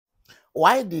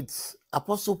Why did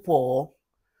Apostle Paul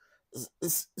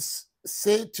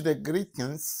say to the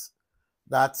Galatians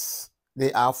that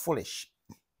they are foolish?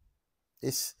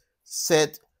 He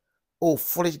said, "Oh,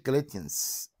 foolish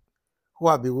Galatians, who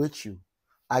have bewitched you?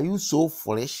 Are you so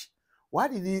foolish?" Why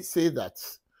did he say that?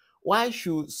 Why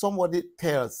should somebody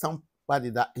tell somebody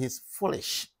that he's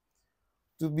foolish?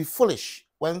 To be foolish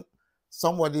when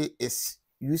somebody is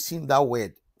using that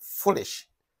word, foolish,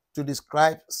 to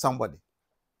describe somebody,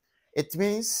 it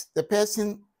means the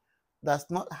person does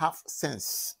not have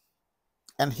sense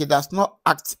and he does not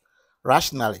act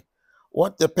rationally.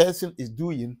 What the person is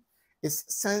doing is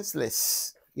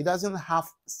senseless. He doesn't have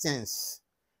sense.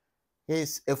 He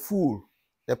is a fool.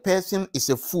 The person is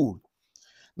a fool.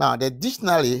 Now, the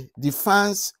dictionary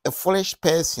defines a foolish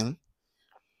person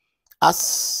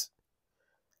as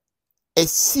a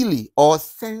silly or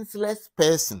senseless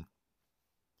person,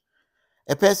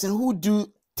 a person who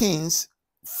do things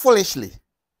foolishly,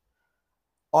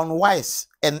 unwise,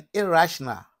 and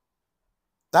irrational.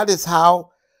 That is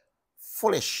how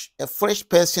a foolish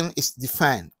person is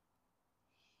defined.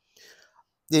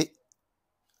 The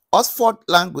Oxford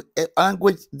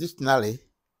language dictionary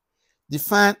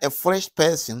define a foolish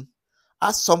person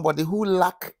as somebody who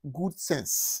lack good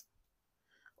sense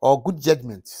or good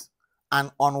judgment,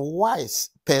 an unwise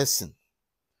person.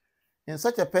 And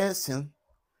such a person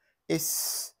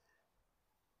is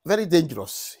very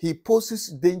dangerous. He poses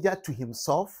danger to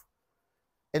himself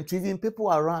and to even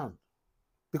people around.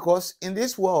 Because in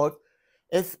this world,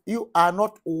 if you are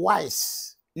not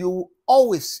wise, you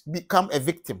always become a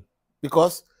victim.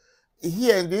 Because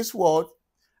here in this world,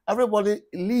 everybody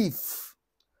lives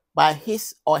by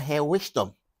his or her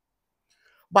wisdom.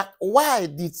 But why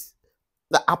did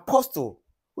the apostle,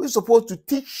 who is supposed to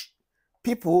teach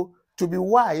people to be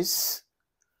wise,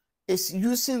 is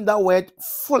using that word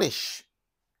foolish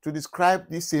to describe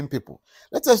these same people?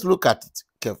 Let us look at it,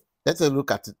 Kev. Let us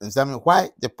look at it and examine why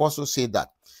the apostle said that.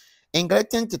 In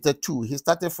Galatians chapter 2, he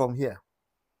started from here.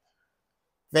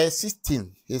 Verse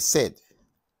 16, he said,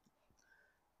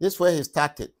 this is where he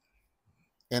started.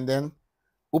 And then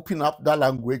open up that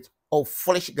language of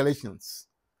foolish Galatians.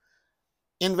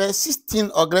 In verse 16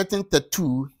 of Galatians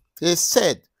 2, he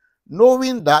said,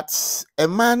 knowing that a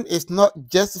man is not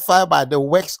justified by the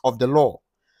works of the law,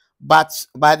 but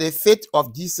by the faith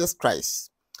of Jesus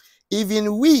Christ.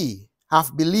 Even we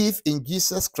have believed in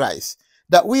Jesus Christ,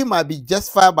 that we might be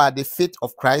justified by the faith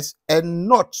of Christ and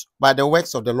not by the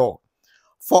works of the law.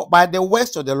 For by the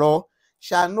works of the law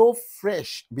shall no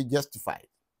flesh be justified.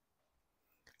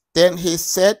 Then he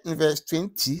said in verse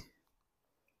 20,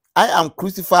 I am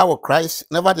crucified with Christ,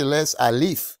 nevertheless I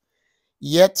live.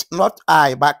 Yet not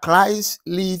I, but Christ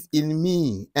live in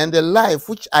me, and the life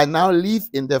which I now live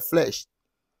in the flesh,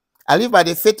 I live by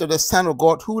the faith of the Son of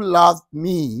God who loved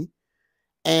me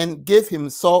and gave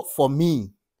himself for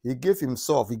me. He gave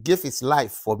himself, he gave his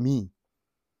life for me.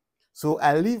 So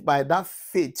I live by that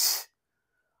faith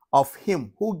of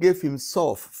him who gave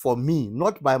himself for me,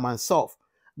 not by myself,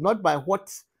 not by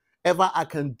whatever I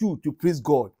can do to please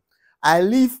God. I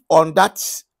live on that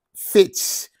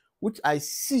faith which I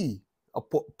see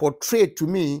portrayed to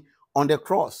me on the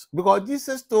cross. Because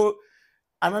Jesus told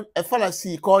a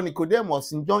Pharisee called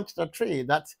Nicodemus in John chapter 3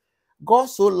 that God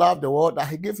so loved the world that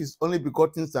he gave his only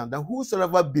begotten Son, that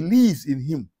whosoever believes in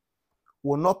him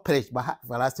will not perish but have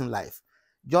everlasting life.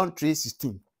 John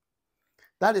 3:16.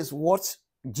 That is what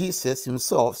Jesus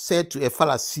himself said to a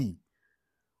Pharisee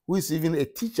who is even a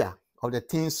teacher of the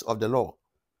things of the law.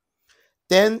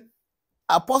 Then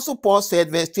Apostle Paul said,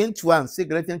 verse 21,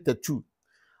 Galatians 2,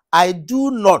 I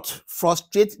do not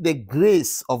frustrate the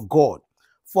grace of God,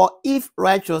 for if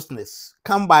righteousness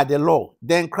come by the law,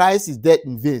 then Christ is dead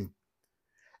in vain.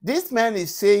 This man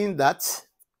is saying that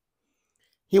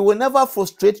he will never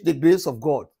frustrate the grace of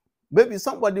God. Maybe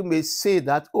somebody may say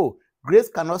that, oh, grace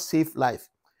cannot save life.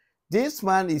 This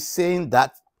man is saying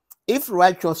that if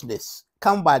righteousness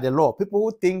come by the law, people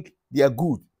who think they are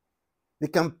good, they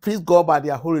can please God by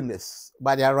their holiness,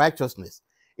 by their righteousness.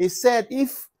 He said,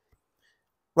 if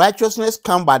righteousness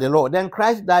come by the law, then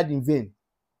Christ died in vain.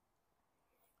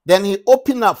 Then he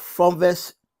opened up from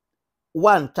verse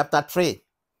 1, chapter 3,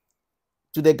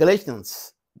 to the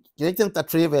Galatians. Galatians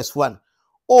 3, verse 1.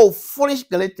 Oh, foolish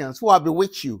Galatians, who have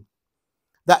bewitched you,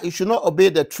 that you should not obey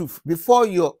the truth. Before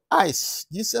your eyes,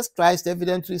 Jesus Christ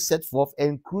evidently set forth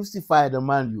and crucified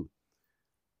among you.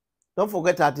 Don't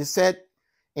forget that he said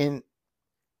in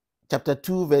chapter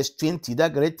 2, verse 20,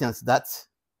 that Galatians, that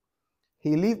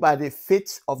he lived by the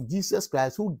faith of Jesus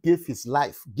Christ who gave his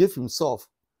life, gave himself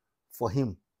for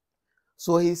him.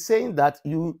 So he's saying that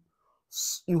you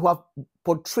have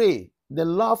portrayed, the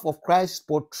love of Christ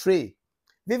portrayed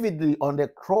vividly on the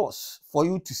cross for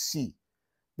you to see,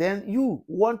 then you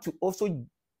want to also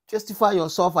justify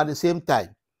yourself at the same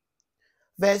time.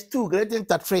 Verse 2, Galatians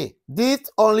 3, this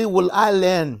only will I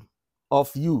learn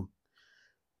of you.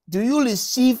 Do you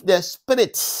receive the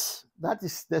Spirit? That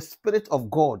is the Spirit of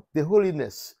God, the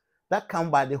holiness that comes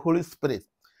by the Holy Spirit,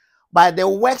 by the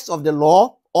works of the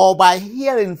law or by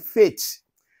hearing faith?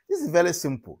 This is very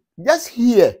simple. Just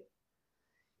hear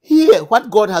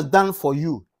what God has done for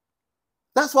you.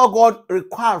 That's what God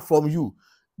requires from you.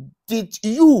 Did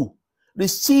you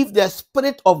receive the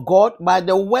Spirit of God by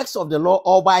the works of the law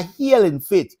or by hearing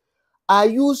faith? Are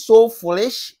you so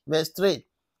foolish? Verse 3.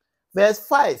 Verse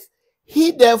 5.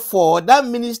 He therefore that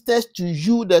ministers to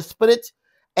you the Spirit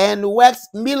and works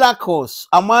miracles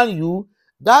among you,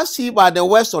 does he by the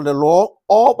works of the law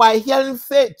or by hearing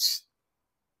faith?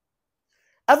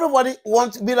 Everybody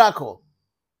wants miracle.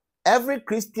 Every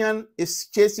Christian is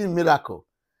chasing miracle.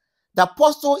 The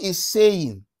apostle is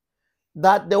saying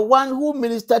that the one who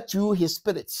ministered to you his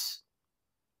Spirit,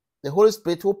 the Holy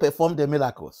Spirit who performed the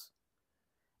miracles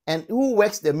and who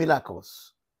works the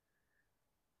miracles,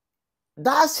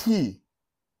 does he,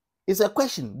 is a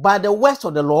question, by the works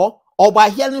of the law or by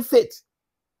hearing faith?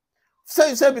 So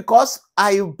you say, because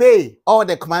I obey all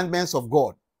the commandments of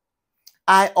God,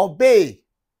 I obey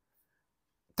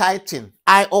tithing,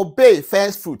 I obey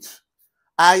first fruit,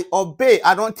 I obey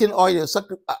anointing oil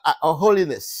or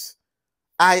holiness,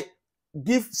 I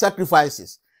give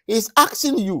sacrifices. He's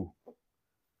asking you,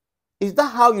 is that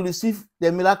how you receive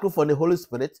the miracle from the Holy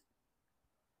Spirit?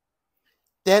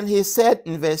 Then he said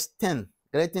in verse 10,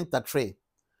 Galatians 3,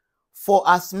 for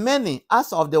as many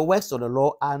as of the works of the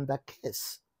law are under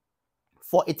curse.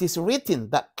 For it is written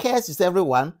that cursed is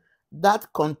everyone that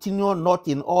continue not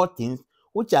in all things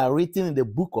which are written in the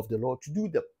book of the law to do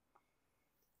them.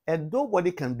 And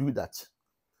nobody can do that.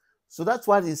 So that's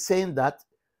why he's saying that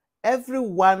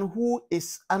everyone who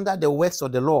is under the works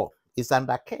of the law is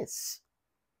under curse.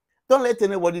 Don't let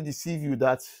anybody deceive you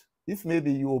that if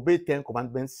maybe you obey 10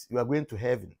 commandments, you are going to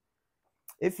heaven.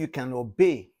 If you can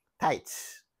obey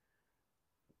tithes,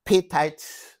 pay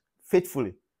tithes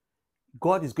faithfully,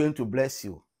 God is going to bless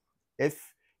you.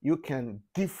 If you can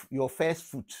give your first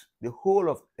fruit, the whole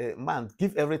of a month,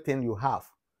 give everything you have.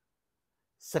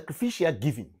 Sacrificial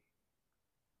giving.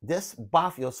 Just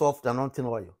bath yourself with anointing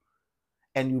oil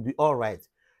and you'll be all right.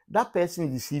 That person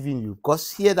is deceiving you,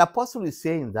 because here the apostle is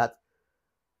saying that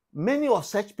many of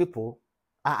such people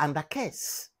are under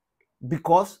curse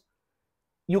because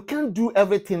you can't do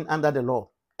everything under the law.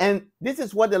 And this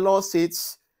is what the law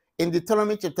says in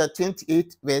Deuteronomy chapter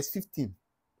 28, verse 15.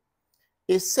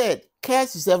 It said,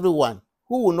 cursed is everyone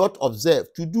who will not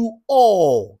observe to do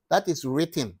all that is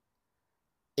written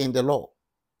in the law.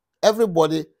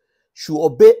 Everybody should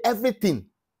obey everything.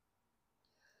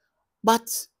 But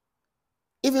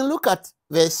even look at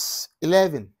verse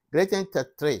 11, Galatians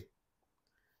 3.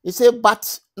 It says,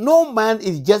 but no man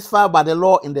is justified by the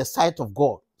law in the sight of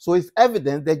God. So it's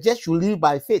evident that just should live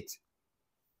by faith.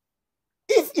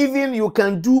 If even you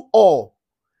can do all,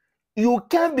 you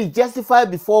can be justified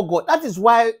before God.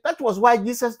 That was why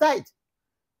Jesus died.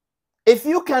 If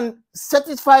you can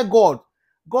satisfy God,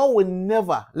 God will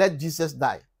never let Jesus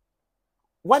die.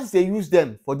 What is the use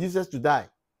then for Jesus to die?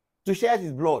 To shed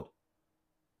his blood.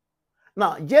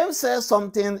 Now, James says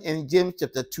something in James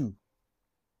chapter 2,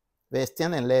 verse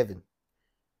 10 and 11.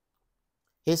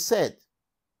 He said,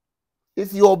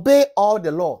 if you obey all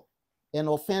the law and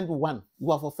offend one,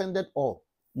 you have offended all.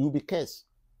 You will be cursed.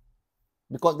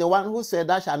 Because the one who said,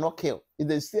 thou shalt not kill,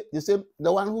 is the same,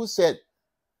 the one who said,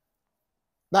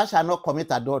 thou shalt not commit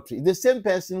adultery, the same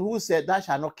person who said, thou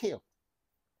shalt not kill.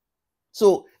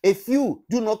 So if you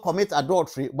do not commit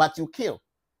adultery, but you kill,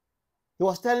 he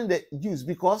was telling the Jews,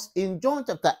 because in John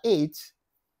chapter 8,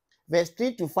 verse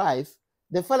 3 to 5,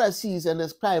 the Pharisees and the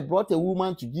scribes brought a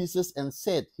woman to Jesus and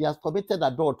said, he has committed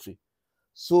adultery.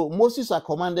 So Moses had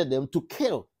commanded them to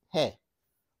kill her.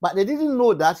 But they didn't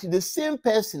know that the same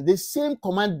person, the same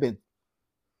commandment,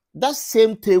 that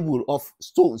same table of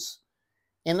stones,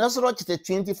 in Exodus chapter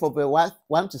 20, from verse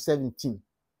 1 to 17,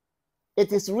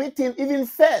 it is written, even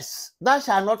first, thou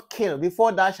shalt not kill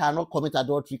before thou shalt not commit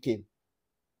adultery came.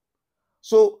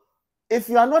 So if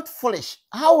you are not foolish,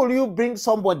 how will you bring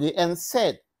somebody and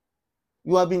said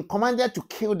you have been commanded to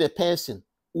kill the person,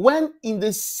 when in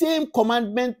the same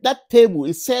commandment, that table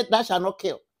is said thou shalt not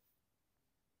kill?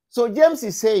 So James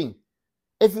is saying,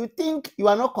 if you think you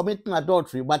are not committing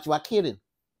adultery, but you are killing,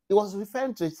 it was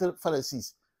referring to the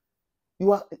Pharisees,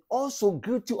 you are also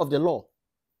guilty of the law.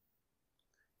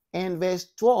 And verse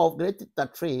 12, Galatians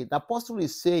 3, the apostle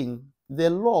is saying the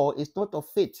law is not of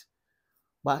faith,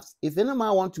 But if any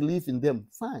man want to live in them,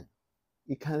 fine,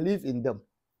 he can live in them.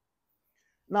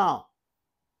 Now,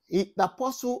 the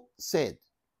apostle said,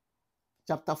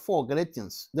 chapter 4,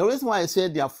 Galatians, the reason why I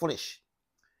said they are flesh,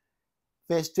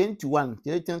 verse 21,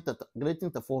 Galatians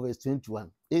 4, verse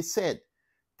 21, it said,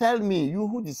 tell me, you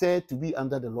who desire to be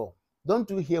under the law, don't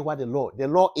you hear what the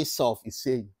law itself is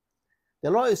saying? The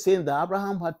law is saying that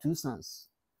Abraham had two sons.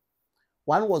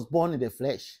 One was born in the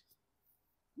flesh.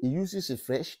 He uses his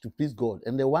flesh to please God.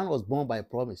 And the one was born by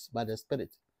promise, by the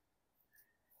Spirit.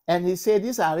 And he said,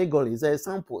 these are allegories, are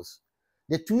examples.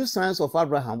 The two sons of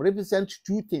Abraham represent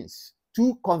two things,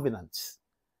 two covenants.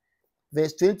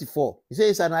 Verse 24, he says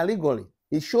it's an allegory.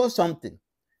 It shows something.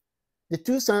 The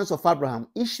two sons of Abraham,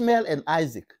 Ishmael and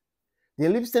Isaac, they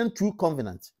represent two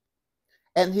covenants.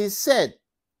 And he said,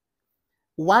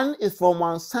 one is from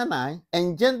Mount Sinai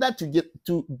engendered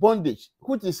to bondage,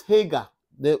 which is Hagar,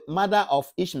 the mother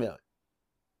of Ishmael.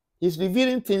 He's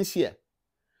revealing things here.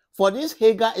 For this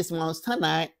Hagar is Mount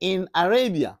Sinai in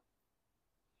Arabia,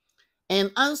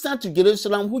 an answer to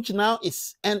Jerusalem, which now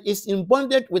is in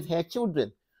bondage with her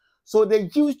children. So the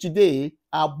Jews today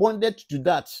are bonded to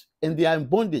that, and they are in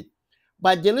bondage.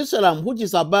 But Jerusalem, which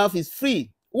is above, is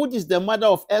free, which is the mother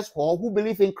of us all who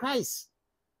believe in Christ.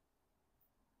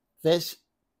 Verse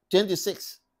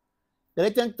 26.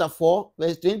 Galatians 4,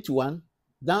 verse 21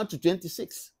 down to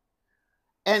 26.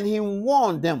 And he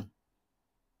warned them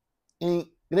in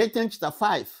Galatians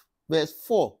 5, verse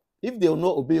 4, if they will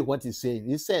not obey what he's saying.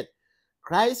 He said,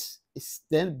 Christ is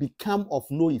then become of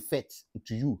no effect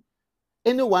to you.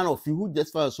 Any one of you who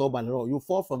just falls by the law, you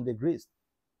fall from the grace.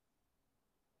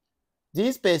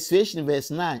 This persuasion, verse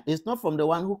 9, is not from the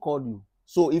one who called you.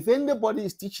 So if anybody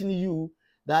is teaching you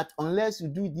that unless you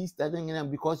do this, that,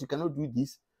 and because you cannot do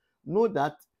this, know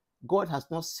that God has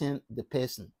not sent the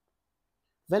person.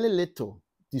 Very little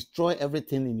destroy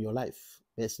everything in your life.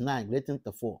 Verse 9, Galatians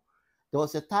 4. There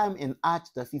was a time in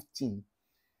Acts 15,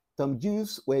 some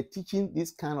Jews were teaching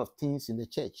these kind of things in the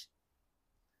church.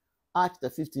 Acts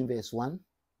 15, verse 1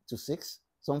 to 6.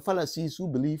 Some Pharisees who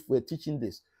believe were teaching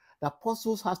this. The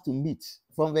apostles has to meet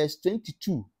from verse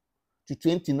 22 to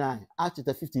 29. Acts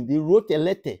 15, they wrote a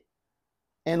letter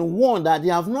and warned that they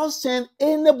have not sent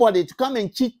anybody to come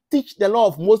and teach the law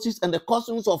of Moses and the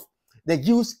customs of the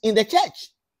Jews in the church.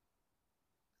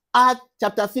 Acts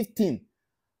chapter 15,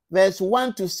 verse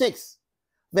 1 to 6,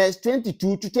 verse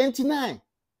 22 to 29.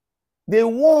 They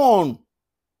warn.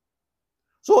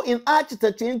 So in Acts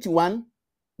 21,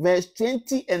 verse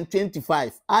 20 and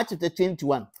 25, Acts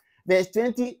 21, verse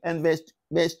 20 and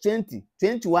verse 20,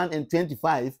 21 and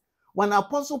 25, when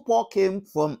Apostle Paul came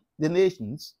from the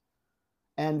nations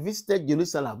and visited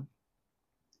Jerusalem,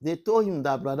 they told him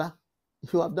that, brother,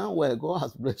 you have done well, God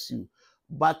has blessed you.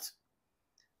 But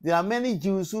there are many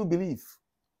Jews who believe,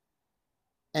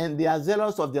 and they are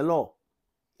zealous of the law.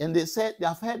 And they said, they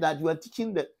have heard that you are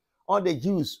teaching all the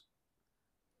Jews,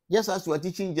 just as you are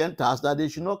teaching Gentiles, that they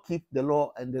should not keep the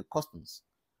law and the customs.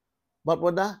 But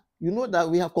brother, you know that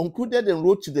we have concluded and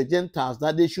wrote to the Gentiles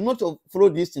that they should not follow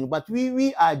these things, but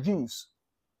we are Jews.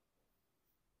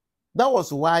 That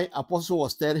was why Apostle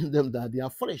was telling them that they are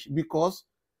foolish, because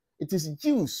it is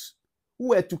Jews who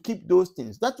were to keep those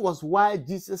things. That was why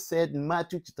Jesus said in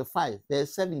Matthew chapter 5,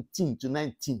 verse 17 to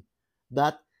 19,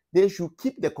 that they should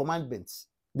keep the commandments,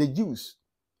 the Jews.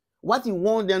 What he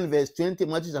warned them in verse 20,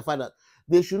 Matthew chapter 5, that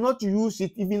they should not use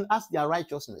it even as their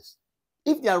righteousness.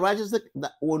 If their righteousness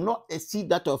that will not exceed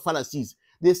that of Pharisees,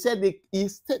 they said, he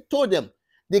told them,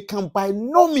 they can by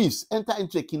no means enter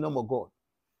into the kingdom of God.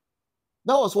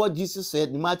 That was what Jesus said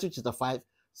in Matthew chapter 5,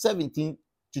 17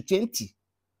 to 20.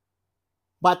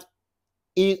 But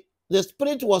the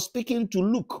Spirit was speaking to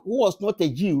Luke, who was not a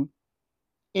Jew,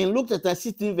 in Luke chapter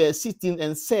 16, verse 16,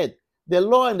 and said, the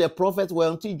law and the prophets were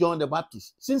until John the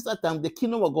Baptist. Since that time, the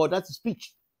kingdom of God, that is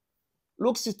preached.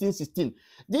 Luke 16, 16.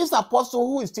 This apostle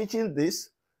who is teaching this,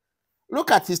 look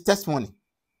at his testimony.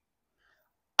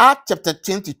 Acts chapter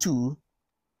 22,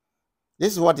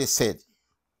 this is what he said.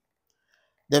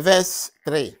 The verse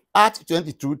 3, Acts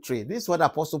 22, 3. This is what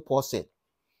Apostle Paul said.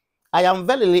 I am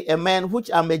verily a man which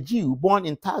am a Jew, born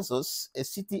in Tarsus, a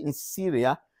city in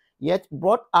Syria, yet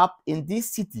brought up in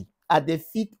this city at the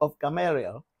feet of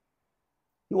Gamaliel.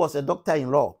 He was a doctor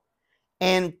in law,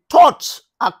 and taught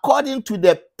according to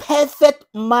the perfect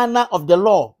manner of the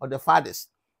law of the fathers,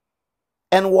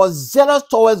 and was zealous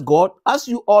towards God, as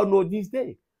you all know this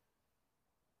day.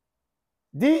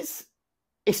 This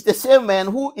is the same man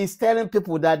who is telling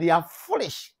people that they are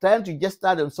foolish, trying to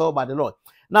justify themselves by the Lord.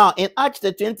 Now, in Acts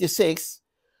 26,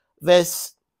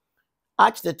 verse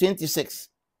Acts 26,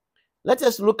 let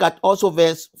us look at also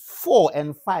verse 4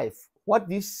 and 5, what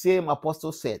this same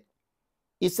apostle said.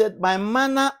 He said, my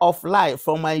manner of life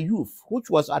from my youth, which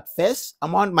was at first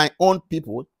among my own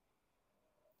people,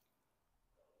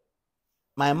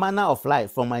 my manner of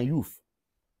life from my youth,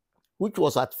 which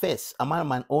was at first among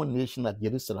my own nation at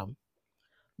Jerusalem,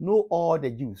 know all the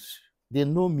Jews. They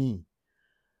know me,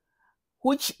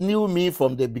 which knew me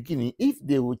from the beginning, if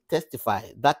they would testify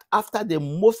that after the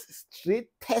most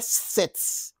straightest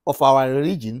sets of our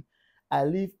religion, I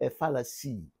live a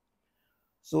Pharisee.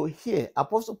 So here,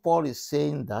 Apostle Paul is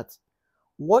saying that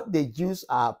what the Jews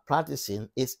are practicing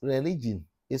is religion,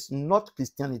 it's not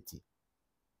Christianity.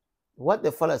 What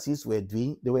the Pharisees were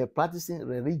doing, they were practicing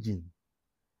religion.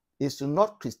 It's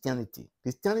not Christianity.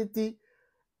 Christianity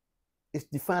is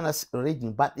defined as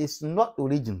religion, but it's not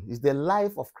religion. It's the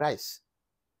life of Christ.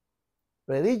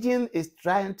 Religion is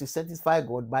trying to satisfy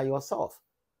God by yourself.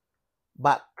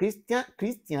 But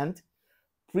Christians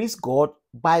praise God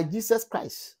by Jesus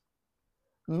Christ,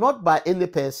 not by any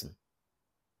person.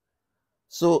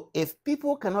 So if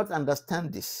people cannot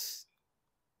understand this,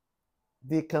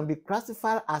 they can be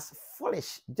classified as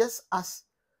foolish, just as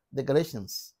the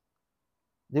Galatians.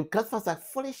 They classified as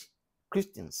foolish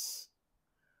Christians.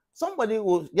 Somebody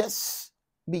will just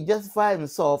be justifying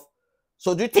himself.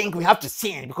 So do you think we have to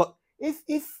sin? Because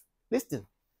listen,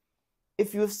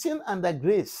 if you sin under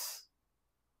grace,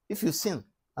 you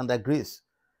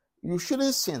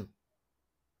shouldn't sin.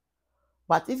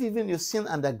 But if even you sin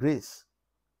under grace,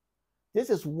 this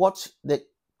is what the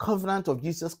covenant of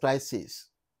Jesus Christ says.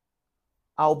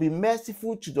 I'll be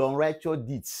merciful to the unrighteous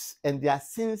deeds, and their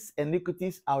sins and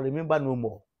iniquities I'll remember no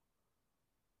more.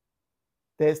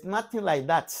 There's nothing like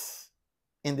that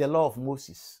in the law of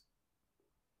Moses.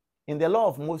 In the law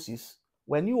of Moses,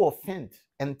 when you offend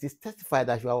and it is testified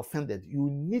that you are offended, you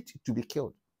need to be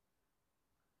killed.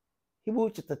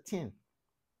 Hebrews chapter 10,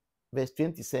 verse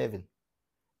 27.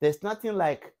 There's nothing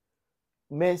like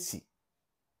mercy,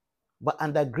 but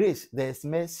under grace, there is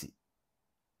mercy.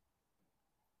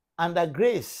 Under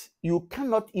grace, you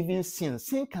cannot even sin.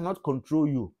 Sin cannot control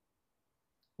you.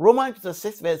 Romans chapter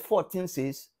 6, verse 14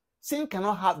 says, sin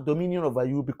cannot have dominion over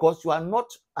you because you are not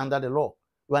under the law.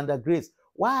 You are under grace.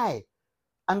 Why?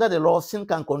 Under the law, sin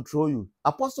can control you.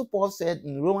 Apostle Paul said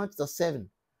in Romans chapter 7,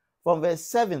 from verse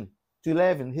 7 to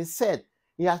 11, he said,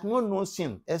 he has not known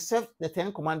sin except the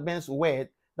 10 Commandments word,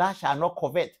 thou shalt not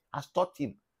covet, has taught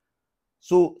him.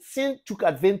 So sin took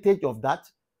advantage of that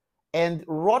and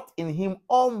wrought in him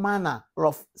all manner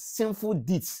of sinful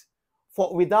deeds.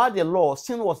 For without the law,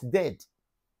 sin was dead.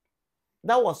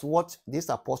 That was what this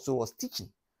apostle was teaching.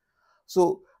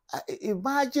 So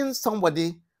imagine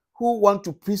somebody who wants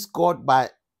to please God by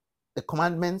the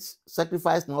commandments,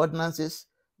 sacrifice, and ordinances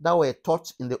that were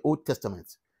taught in the Old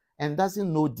Testament and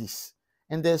doesn't know this.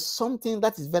 And there's something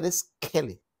that is very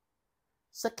scary.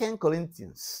 2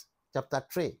 Corinthians chapter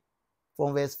 3,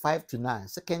 from verse 5 to 9.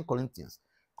 2 Corinthians,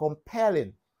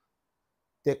 comparing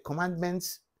the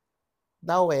commandments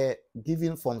that were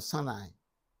given from Sinai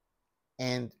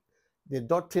and the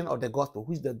doctrine of the gospel,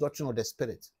 which is the doctrine of the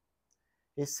Spirit.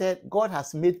 He said, God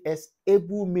has made us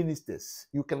able ministers.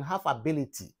 You can have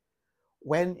ability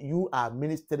when you are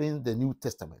ministering the New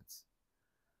Testament.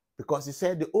 Because he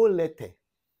said the old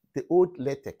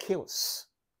letter kills.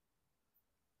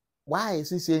 Why is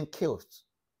he saying kills?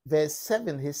 Verse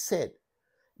 7, he said,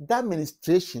 that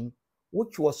ministration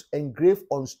which was engraved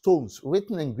on stones,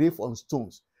 written engraved on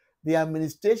stones, the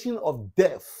administration of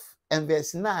death. And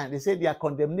verse 9, they said their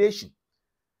condemnation.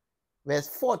 Verse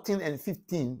 14 and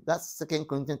 15, that's 2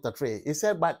 Corinthians 3. He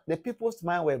said, but the people's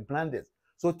mind were blinded.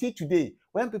 So till today,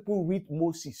 when people read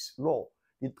Moses' law,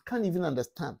 they can't even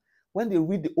understand. When they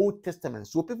read the Old Testament,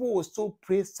 so people will still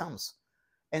pray Psalms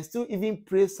and still even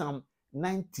pray Psalm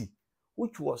 90,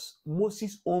 which was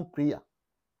Moses' own prayer.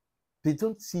 They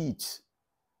don't see it.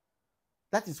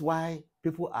 That is why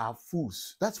people are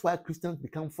fools. That's why Christians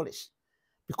become foolish.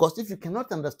 Because if you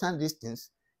cannot understand these things,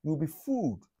 you'll be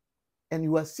fooled. And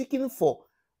you are seeking for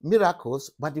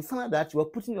miracles, but you find out that you are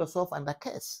putting yourself under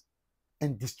curse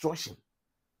and destruction.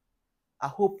 I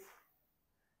hope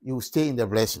you will stay in the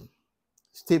blessing.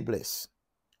 Stay blessed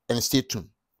and stay tuned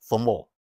for more.